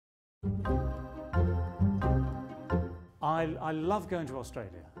I love going to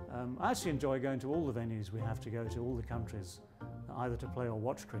Australia. I actually enjoy going to all the venues we have to go to, all the countries, either to play or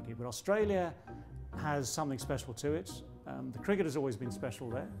watch cricket. But Australia has something special to it. The cricket has always been special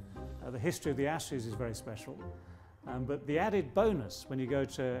there. The history of the Ashes is very special. But the added bonus when you go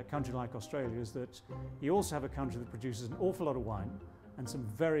to a country like Australia is that you also have a country that produces an awful lot of wine and some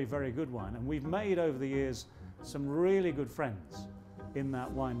very, very good wine. And we've made over the years some really good friends in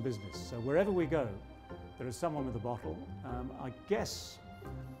that wine business. So wherever we go, there is someone with a bottle. I guess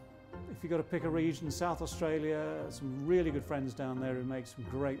if you've got to pick a region, South Australia, some really good friends down there who make some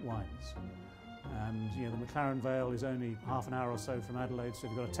great wines. And you know, the McLaren Vale is only half an hour or so from Adelaide, so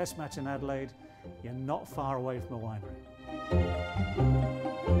if you've got a test match in Adelaide, you're not far away from a winery.